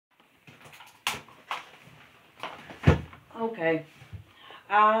Okay,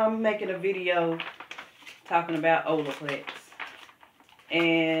 I'm making a video talking about Olaplex,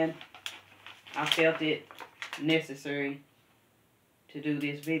 and I felt it necessary to do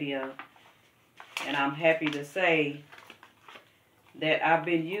this video, and I'm happy to say that I've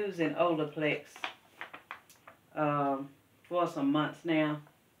been using Olaplex for some months now.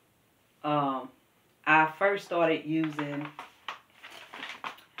 I first started using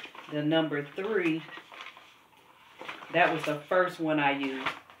the number 3. That was the first one I used,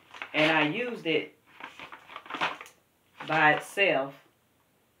 and I used it by itself.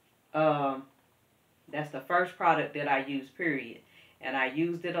 That's the first product that I used, period. And I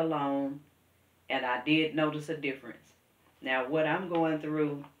used it alone, and I did notice a difference. Now, what I'm going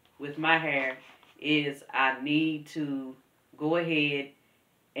through with my hair is I need to go ahead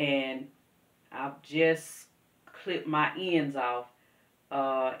and I've just clipped my ends off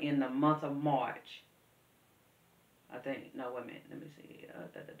in the month of March. I think, no, wait a minute, let me see.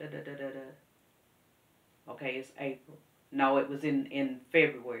 Okay, it's April. No, it was in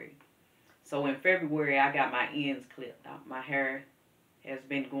February. So in February, I got my ends clipped. My hair has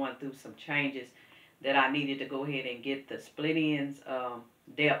been going through some changes that I needed to go ahead and get the split ends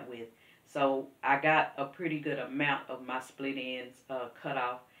dealt with. So I got a pretty good amount of my split ends cut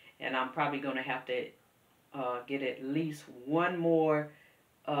off, and I'm probably going to have to get at least one more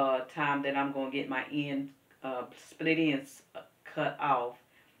time that I'm going to get my split ends cut off,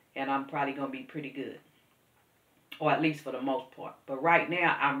 and I'm probably going to be pretty good, or at least for the most part. But right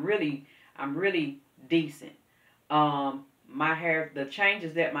now, I'm really decent. My hair, the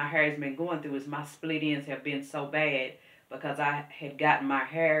changes that my hair has been going through is my split ends have been so bad because I had gotten my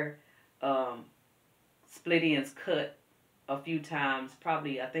hair split ends cut a few times.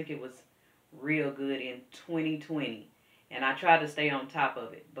 Probably, I think it was real good in 2020. And I tried to stay on top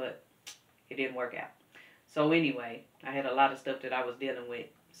of it, but it didn't work out. So anyway, I had a lot of stuff that I was dealing with,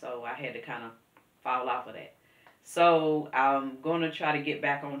 so I had to kind of fall off of that. So I'm going to try to get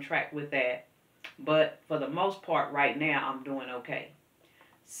back on track with that. But for the most part right now, I'm doing okay.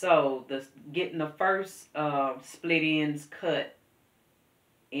 So getting the first split ends cut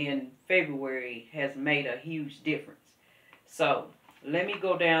in February has made a huge difference. So let me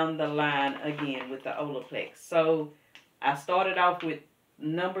go down the line again with the Olaplex. So I started off with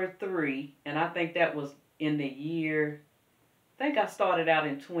number 3, and I think that was in the year, I think I started out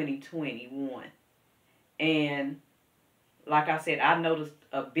in 2021. And like I said, I noticed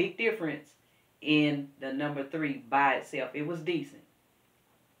a big difference in the number 3 by itself. It was decent.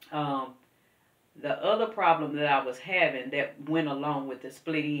 The other problem that I was having that went along with the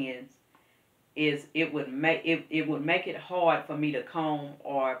split ends is it would make it hard for me to comb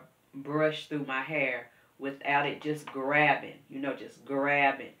or brush through my hair without it just grabbing, just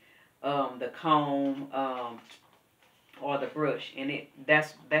grabbing the comb or the brush, and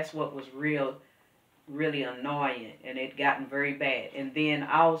that's what was really annoying, and it gotten very bad. And then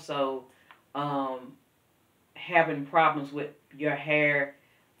also having problems with your hair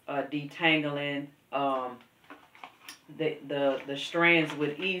detangling. The strands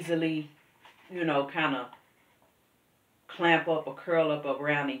would easily kind of clamp up or curl up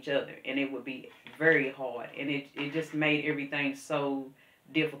around each other, and it would be very hard, and it just made everything so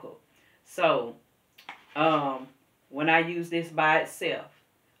difficult. So when I use this by itself,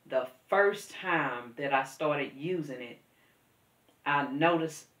 the first time that I started using it, I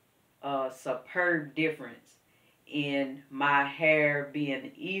noticed a superb difference in my hair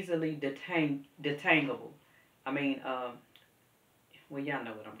being easily detangable. I mean, well, y'all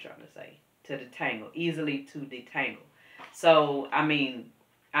know what I'm trying to say. To detangle, easily to detangle. So, I mean,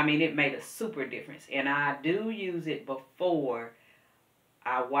 it made a super difference, and I do use it before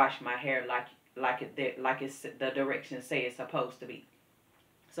I wash my hair, like it's the directions say it's supposed to be.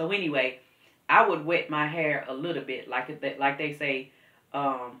 So anyway, I would wet my hair a little bit, like they say,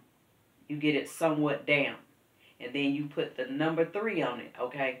 you get it somewhat damp, and then you put the number 3 on it.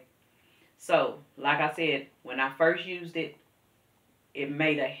 Okay. So, like I said, when I first used it, it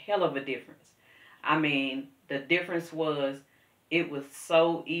made a hell of a difference. I mean, the difference was it was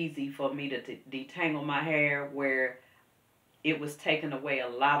so easy for me to detangle my hair, where it was taking away a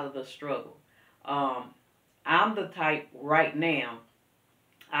lot of the struggle. I'm the type right now,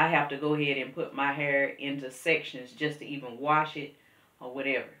 I have to go ahead and put my hair into sections just to even wash it or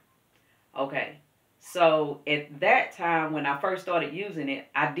whatever. Okay. So at that time, when I first started using it,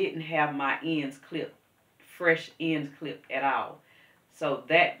 I didn't have my ends clipped, fresh ends clipped at all. So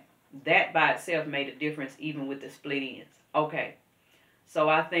that by itself made a difference, even with the split ends. Okay. So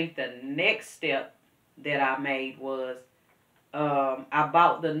I think the next step that I made was I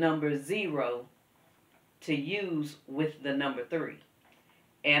bought the number 0 to use with the number 3.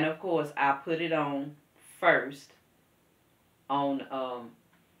 And of course, I put it on first on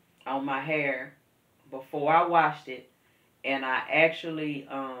my hair before I washed it, and I actually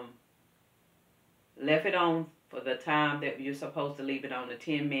left it on for the time that you're supposed to leave it on, the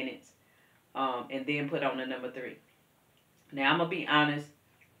 10 minutes, and then put on the number 3. Now I'm gonna be honest.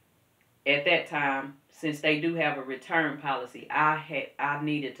 At that time, since they do have a return policy, I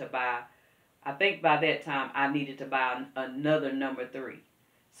needed to buy. I think by that time I needed to buy another number 3.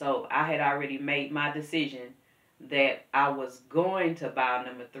 So I had already made my decision that I was going to buy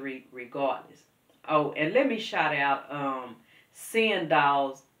number 3 regardless. Oh, and let me shout out Sin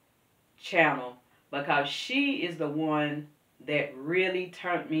Doll's channel, because she is the one that really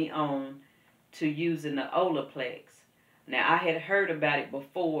turned me on to using the Olaplex. Now, I had heard about it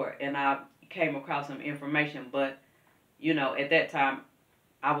before, and I came across some information, but, you know, at that time,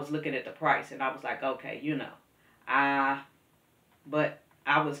 I was looking at the price, and I was like, okay, you know, but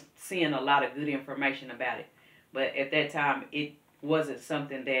I was seeing a lot of good information about it. But at that time, it wasn't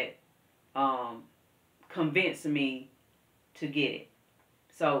something that convinced me to get it.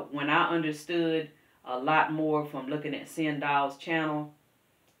 So when I understood a lot more from looking at Sindal's channel,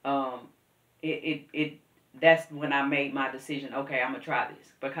 that's when I made my decision. Okay, I'm gonna try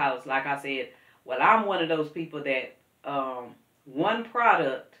this, because, like I said, well, I'm one of those people that one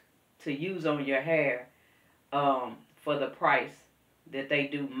product to use on your hair for the price that they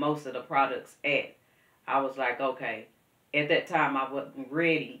do most of the products at. I was like, okay. At that time, I wasn't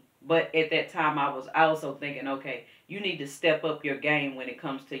ready. But at that time, I was also thinking, okay, you need to step up your game when it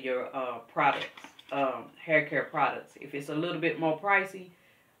comes to your products, hair care products. If it's a little bit more pricey,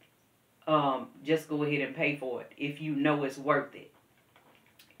 just go ahead and pay for it if you know it's worth it.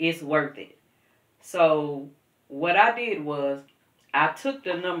 It's worth it. So what I did was I took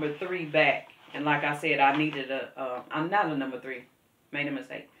the number 3 back. And like I said, I needed I'm not a number 3. Made a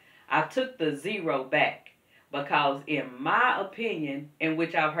mistake. I took the 0 back because, in my opinion, in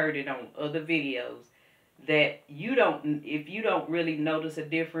which I've heard it on other videos, that if you don't really notice a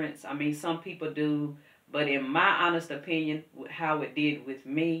difference, I mean, some people do, but in my honest opinion, how it did with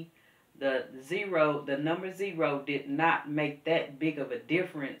me, the number 0 did not make that big of a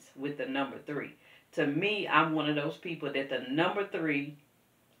difference with the number 3. To me, I'm one of those people that the number 3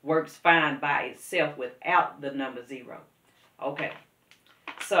 works fine by itself without the number 0. Okay.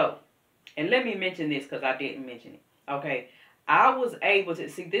 So, and let me mention this because I didn't mention it. Okay. I was able to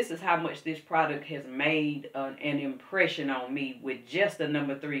see, this is how much this product has made an impression on me with just the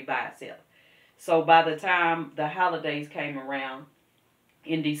number 3 by itself. So by the time the holidays came around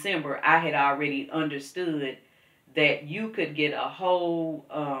in December, I had already understood that you could get a whole,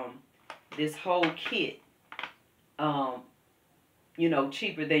 this whole kit, you know,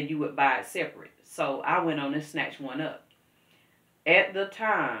 cheaper than you would buy it separate. So I went on and snatched one up. At the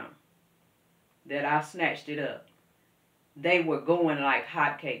time that I snatched it up, they were going like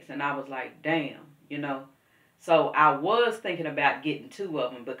hotcakes, and I was like, damn, you know. So I was thinking about getting 2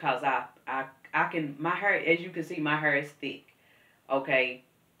 of them because I can, my hair, as you can see, my hair is thick, okay,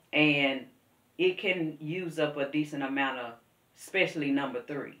 and it can use up a decent amount of, especially number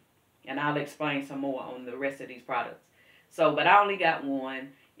 3, and I'll explain some more on the rest of these products. So, but I only got 1.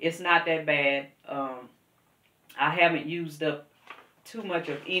 It's not that bad. I haven't used up too much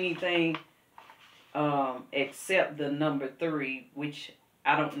of anything except the number 3, which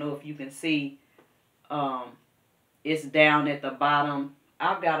I don't know if you can see. It's down at the bottom.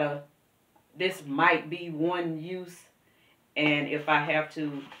 I've got this might be 1 use, and if I have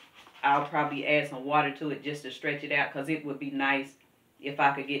to, I'll probably add some water to it just to stretch it out, because it would be nice if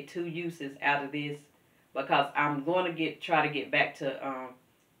I could get 2 uses out of this, because I'm going to try to get back to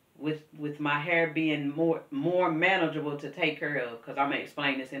with my hair being more manageable to take care of, because I'm going to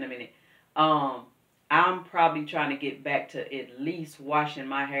explain this in a minute. I'm probably trying to get back to at least washing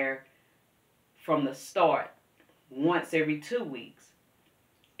my hair from the start once every 2 weeks.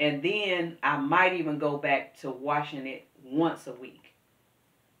 And then I might even go back to washing it once a week.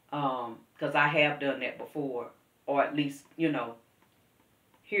 Because I have done that before, or at least, you know,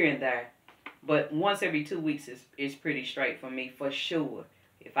 here and there. But once every 2 weeks is pretty straight for me, for sure.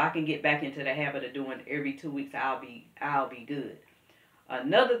 If I can get back into the habit of doing every 2 weeks, I'll be good.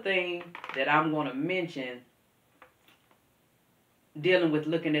 Another thing that I'm going to mention, dealing with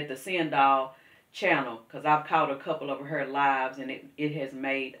looking at the Sindal channel, because I've caught a couple of her lives, and it has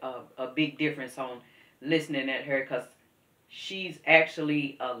made a big difference on listening at her, because she's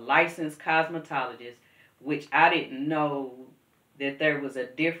actually a licensed cosmetologist, which I didn't know that there was a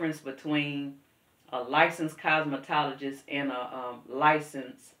difference between a licensed cosmetologist and a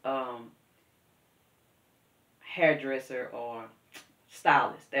licensed hairdresser or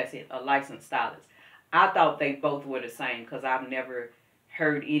stylist. That's it, a licensed stylist. I thought they both were the same because I've never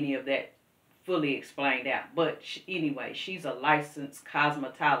heard any of that fully explained out. But anyway, she's a licensed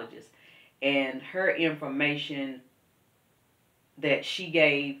cosmetologist, and her information that she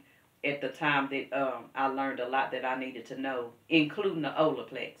gave at the time that I learned a lot that I needed to know, including the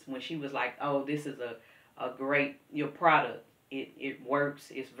Olaplex. When she was like, "Oh, this is a great your product. It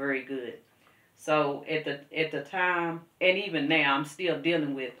works. It's very good." So at the time, and even now, I'm still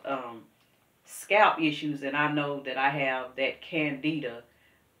dealing with scalp issues, and I know that I have that candida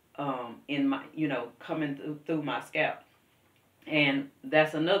in my, coming through my scalp. And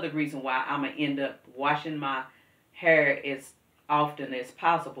that's another reason why I'm going to end up washing my hair as often as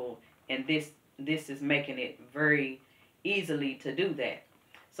possible. And this is making it very easily to do that.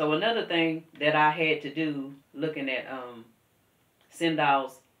 So another thing that I had to do, looking at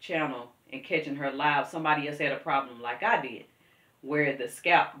Sindal's channel and catching her live, somebody else had a problem like I did, where the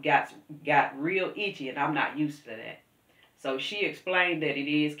scalp got real itchy, and I'm not used to that. So she explained that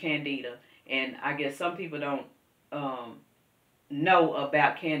it is candida, and I guess some people don't know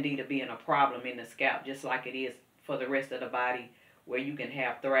about candida being a problem in the scalp, just like it is for the rest of the body, where you can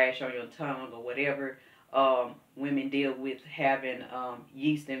have thrush on your tongue or whatever. Women deal with having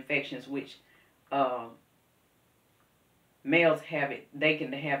yeast infections, which males have it. They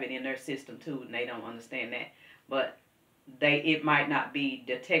can have it in their system too, and they don't understand that. But it might not be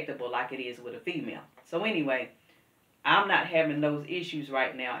detectable like it is with a female. So anyway, I'm not having those issues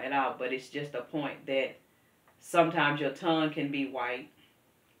right now at all, but it's just a point that sometimes your tongue can be white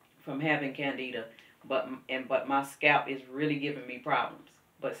from having candida, but my scalp is really giving me problems.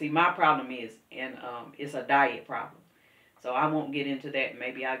 But see, my problem is, and it's a diet problem. So I won't get into that.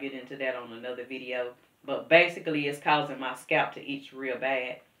 Maybe I'll get into that on another video. But basically, it's causing my scalp to itch real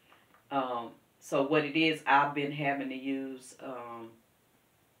bad. So what it is, I've been having to use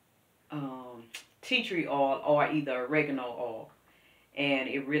tea tree oil or either oregano oil, and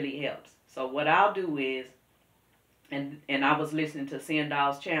it really helps. So what I'll do is, and I was listening to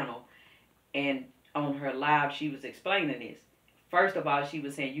Sindal's channel, and on her live, she was explaining this. First of all, she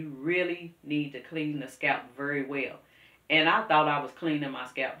was saying you really need to clean the scalp very well. And I thought I was cleaning my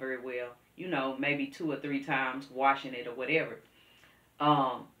scalp very well, maybe 2 or 3 times, washing it or whatever.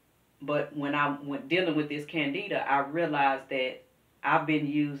 But when I went dealing with this candida, I realized that I've been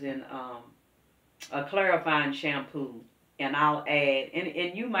using a clarifying shampoo, and I'll add,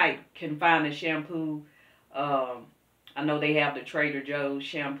 and you can find a shampoo. I know they have the Trader Joe's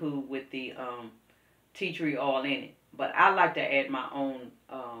shampoo with the tea tree oil in it, but I like to add my own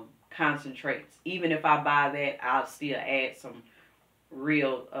concentrates. Even if I buy that, I'll still add some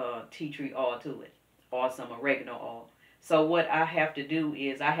real tea tree oil to it, or some oregano oil. So what I have to do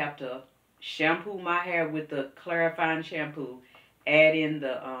is I have to shampoo my hair with the clarifying shampoo, add in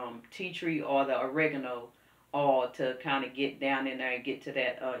the tea tree or the oregano oil to kind of get down in there and get to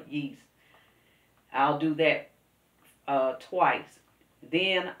that yeast. I'll do that twice.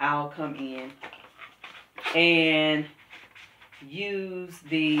 Then I'll come in and use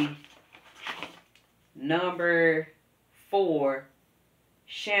the number 4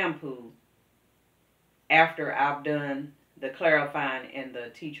 shampoo after I've done the clarifying and the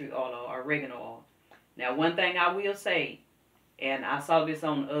tea tree oil or oregano oil. Now, one thing I will say, and I saw this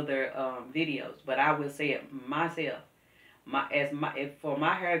on other videos, but I will say it myself. For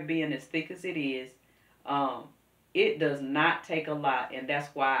my hair being as thick as it is, it does not take a lot, and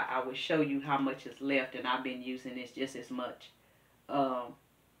that's why I will show you how much is left, and I've been using this just as much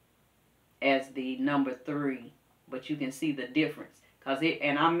as the number 3, but you can see the difference.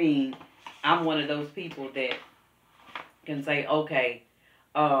 I'm one of those people that can say, okay,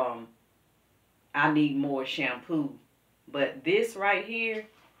 I need more shampoo. But this right here,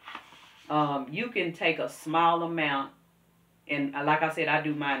 you can take a small amount, and like I said, I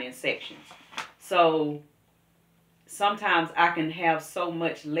do mine in sections. So sometimes I can have so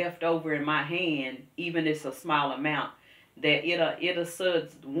much left over in my hand, even if it's a small amount, that it'll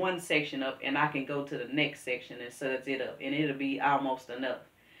suds one section up, and I can go to the next section and suds it up, and it'll be almost enough.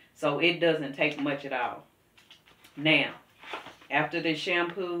 So it doesn't take much at all. Now, after the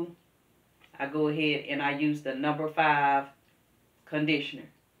shampoo, I go ahead and I use the number 5 conditioner.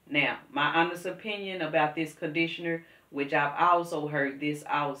 Now, my honest opinion about this conditioner, which I've also heard this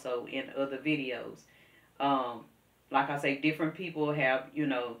also in other videos. Like I say, different people have,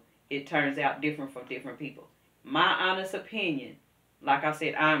 it turns out different from different people. My honest opinion, like I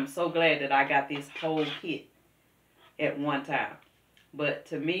said, I'm so glad that I got this whole kit at one time. But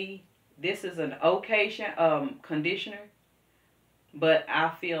to me, this is an okay conditioner. But I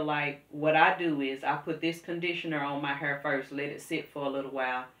feel like what I do is I put this conditioner on my hair first, let it sit for a little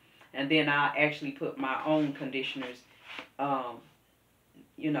while, and then I actually put my own conditioners. Um,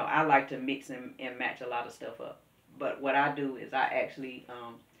 I like to mix and match a lot of stuff up. But what I do is I actually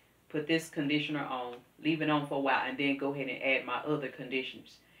put this conditioner on, leave it on for a while, and then go ahead and add my other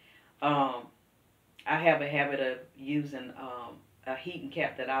conditioners. Um, I have a habit of using a heating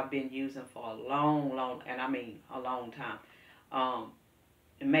cap that I've been using for a long, and I mean a long time. Um,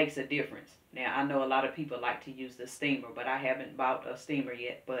 it makes a difference. Now, I know a lot of people like to use the steamer, but I haven't bought a steamer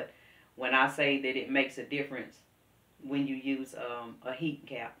yet. But when I say that it makes a difference when you use a heating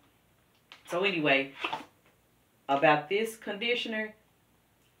cap. So anyway, about this conditioner,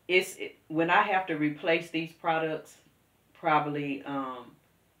 when I have to replace these products, probably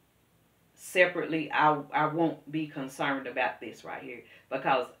separately, I won't be concerned about this right here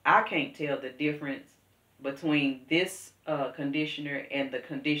because I can't tell the difference between this conditioner and the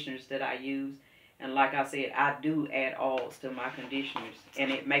conditioners that I use. And like I said, I do add oils to my conditioners,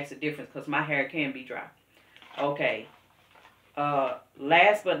 and it makes a difference because my hair can be dry. Okay.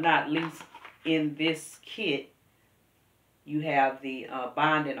 Last but not least, in this kit, you have the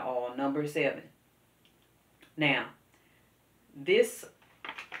bonding oil number 7. Now, this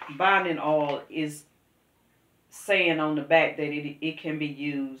bonding oil is saying on the back that it can be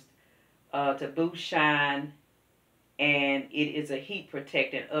used to boost shine, and it is a heat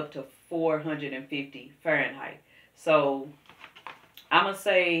protectant up to 450 Fahrenheit. So I'm going to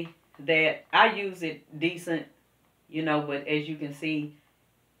say that I use it decent, but as you can see,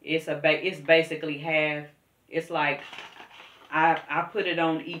 it's basically half. It's like I put it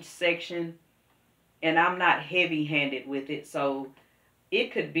on each section, and I'm not heavy-handed with it, so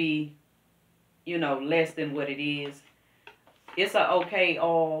it could be, less than what it is. It's a okay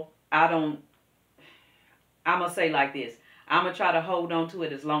oil. I'm going to say like this. I'm going to try to hold on to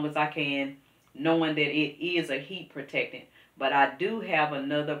it as long as I can, knowing that it is a heat protectant. But I do have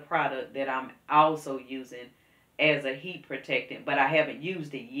another product that I'm also using as a heat protectant, but I haven't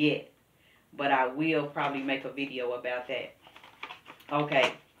used it yet. But I will probably make a video about that.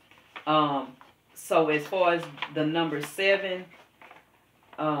 Okay. So as far as the number 7,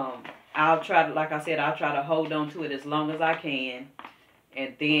 I'll try to, like I said, I'll try to hold on to it as long as I can.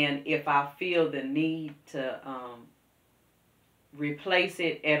 And then if I feel the need to replace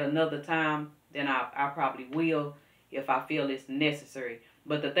it at another time, then I probably will if I feel it's necessary.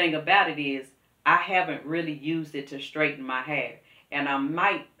 But the thing about it is, I haven't really used it to straighten my hair. And I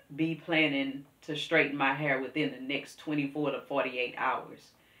might be planning to straighten my hair within the next 24 to 48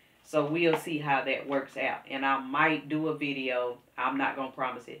 hours. So we'll see how that works out. And I might do a video. I'm not going to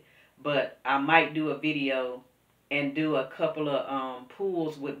promise it. But I might do a video and do a couple of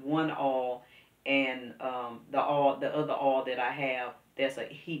pulls with one oil and the other oil that I have that's a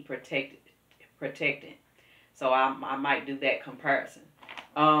heat protectant. So I might do that comparison.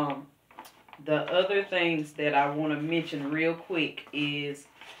 The other things that I want to mention real quick is,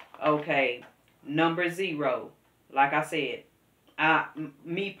 okay, number 0. Like I said,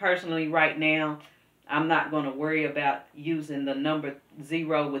 me personally right now, I'm not going to worry about using the number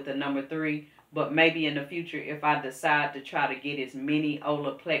 0 with the number 3. But maybe in the future, if I decide to try to get as many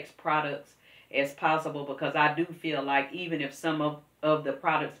Olaplex products as possible, because I do feel like even if some of the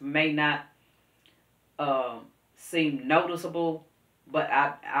products may not seem noticeable, but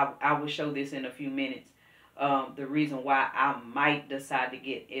I will show this in a few minutes. The reason why I might decide to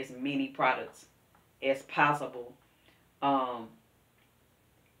get as many products as possible at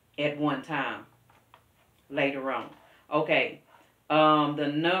one time later on. Okay, the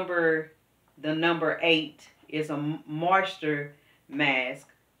number 8 is a moisture mask,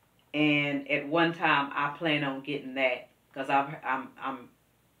 and at one time I plan on getting that because I'm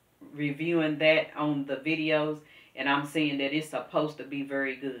reviewing that on the videos, and I'm seeing that it's supposed to be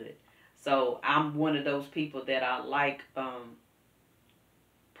very good. So I'm one of those people that I like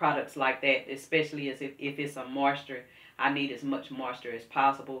products like that, especially if it's a moisture. I need as much moisture as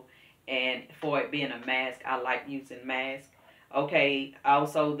possible, and for it being a mask, I like using masks. Okay,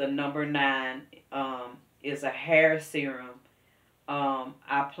 also the number 9 is a hair serum.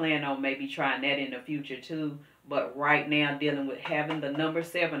 I plan on maybe trying that in the future too, but right now dealing with having the number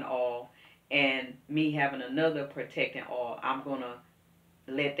 7 oil and me having another protecting oil, I'm going to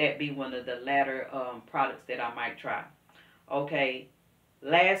let that be one of the latter products that I might try. Okay,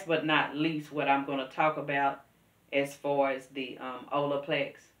 last but not least, what I'm going to talk about as far as the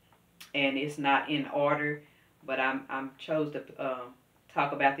Olaplex, and it's not in order, but I'm chose to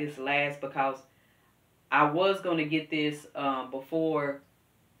talk about this last because I was going to get this before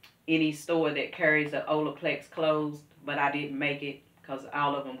any store that carries the Olaplex closed, but I didn't make it. because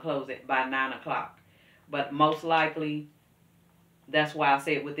all of them close by 9 o'clock. But most likely, that's why I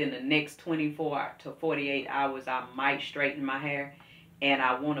said within the next 24 to 48 hours, I might straighten my hair. And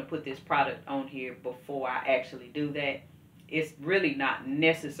I want to put this product on here before I actually do that. It's really not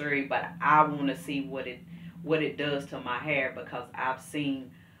necessary, but I want to see what it does to my hair, because I've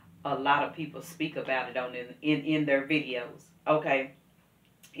seen a lot of people speak about it on in their videos. Okay,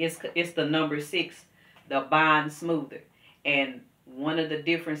 it's the number 6, the Bond Smoother. And one of the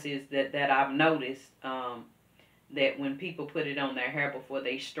differences that I've noticed, that when people put it on their hair before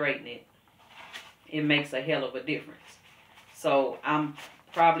they straighten it, it makes a hell of a difference. So I'm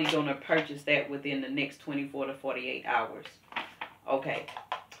probably going to purchase that within the next 24 to 48 hours. Okay,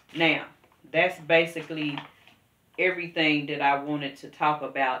 now that's basically everything that I wanted to talk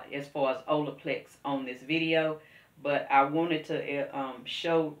about as far as Olaplex on this video. But I wanted to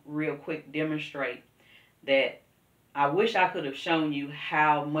show real quick, demonstrate that I wish I could have shown you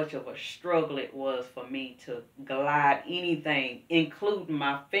how much of a struggle it was for me to glide anything, including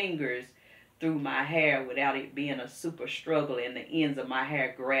my fingers, through my hair without it being a super struggle and the ends of my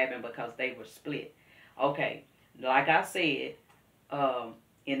hair grabbing because they were split. Okay, like I said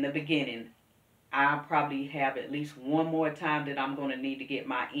in the beginning, I probably have at least one more time that I'm going to need to get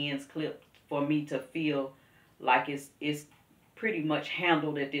my ends clipped for me to feel like it's pretty much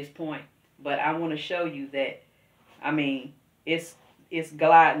handled at this point. But I want to show you that, I mean, it's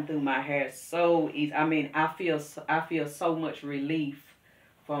gliding through my hair so easy. I mean, I feel so much relief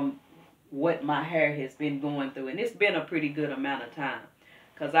from what my hair has been going through. And it's been a pretty good amount of time,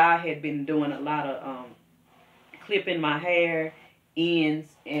 because I had been doing a lot of clipping my hair ends,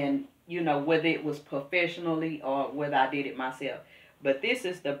 and you know, whether it was professionally or whether I did it myself. But this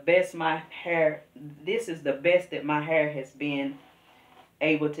is the best that my hair has been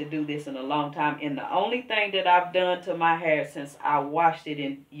able to do this in a long time. And the only thing that I've done to my hair since I washed it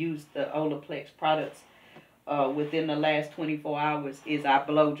and used the Olaplex products within the last 24 hours is I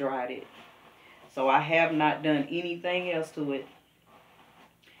blow dried it. So I have not done anything else to it.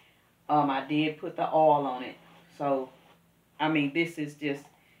 I did put the oil on it. So, I mean, this is just,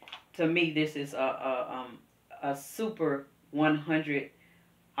 to me, this is a super 100,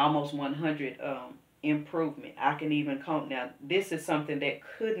 almost 100 improvement. I can even count now. This is something that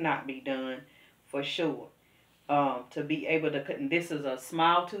could not be done for sure. To be able to cut, this is a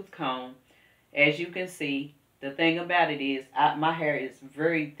small tooth comb. As you can see, the thing about it is, my hair is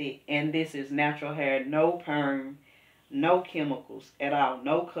very thick, and this is natural hair, no perm, no chemicals at all,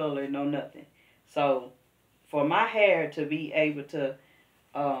 no color, no nothing. So, for my hair to be able to,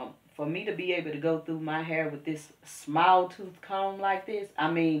 for me to be able to go through my hair with this small tooth comb like this, I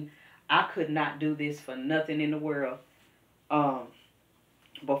mean, I could not do this for nothing in the world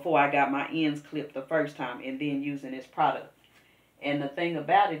before I got my ends clipped the first time and then using this product. And the thing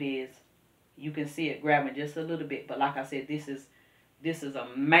about it is, you can see it grabbing just a little bit, but like I said, this is a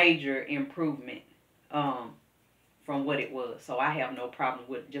major improvement from what it was. So I have no problem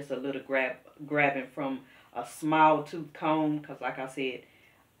with just a little grabbing from a small tooth comb, because like I said,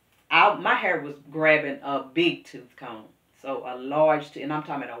 my hair was grabbing a big tooth comb. So a large, and I'm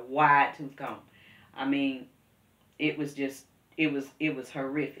talking about a wide tooth comb. I mean, it was just, it was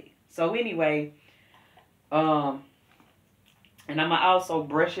horrific. So anyway, and I'm going to also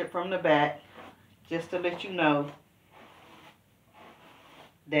brush it from the back, just to let you know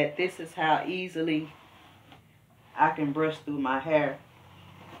that this is how easily I can brush through my hair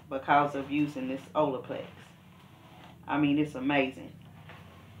because of using this Olaplex. I mean, it's amazing.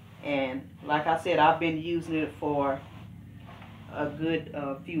 And like I said, I've been using it for a good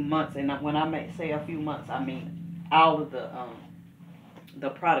few months. And when I say a few months, I mean all of the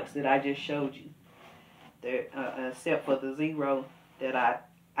products that I just showed you. Except for the Zero that I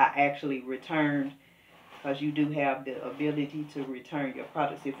actually returned, because you do have the ability to return your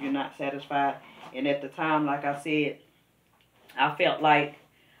products if you're not satisfied. And at the time, like I said, I felt like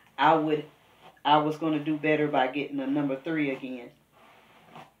I was going to do better by getting a number 3 again,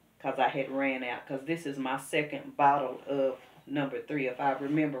 because I had ran out. Because this is my second bottle of number 3, if I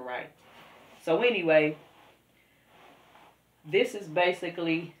remember right. So anyway, this is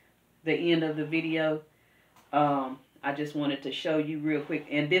basically the end of the video. I just wanted to show you real quick,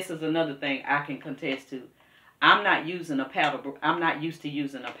 and this is another thing I can contest to. I'm not using a paddle. I'm not used to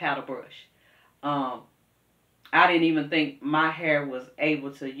using a paddle brush. I didn't even think my hair was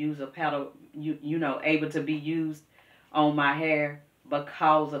able to use a paddle. You know, able to be used on my hair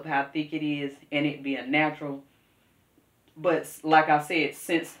because of how thick it is and it being natural. But like I said,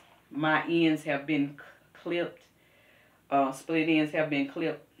 since my ends have been clipped, split ends have been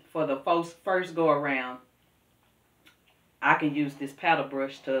clipped for the first go around, I can use this paddle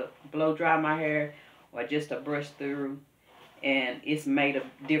brush to blow dry my hair or just to brush through. And it's made a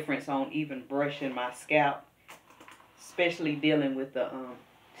difference on even brushing my scalp, especially dealing with the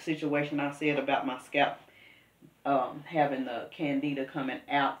situation I said about my scalp having the candida coming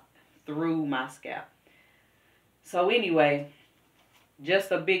out through my scalp. So anyway,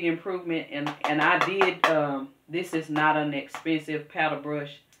 just a big improvement, and I did, this is not an expensive paddle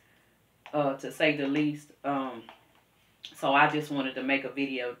brush, to say the least. So I just wanted to make a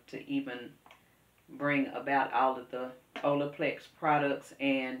video to even bring about all of the Olaplex products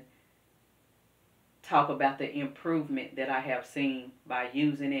and talk about the improvement that I have seen by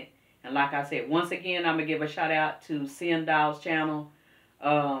using it. And like I said, once again, I'm going to give a shout out to Sendall's channel,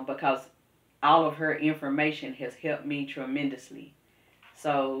 because all of her information has helped me tremendously.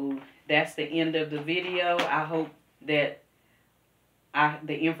 So that's the end of the video. I hope that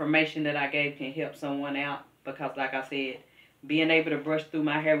the information that I gave can help someone out, because like I said, being able to brush through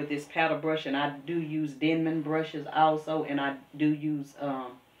my hair with this paddle brush, and I do use Denman brushes also, and I do use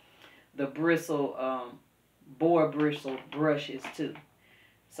the bristle, boar bristle brushes too.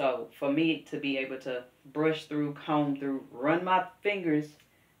 So for me to be able to brush through, comb through, run my fingers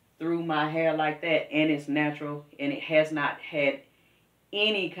through my hair like that, and it's natural, and it has not had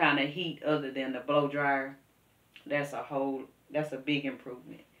any kind of heat other than the blow dryer, that's a big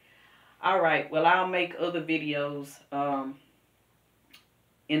improvement. All right, well, I'll make other videos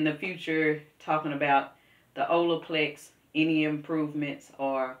in the future talking about the Olaplex, any improvements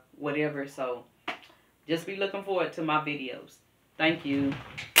or whatever. So just be looking forward to my videos. Thank you.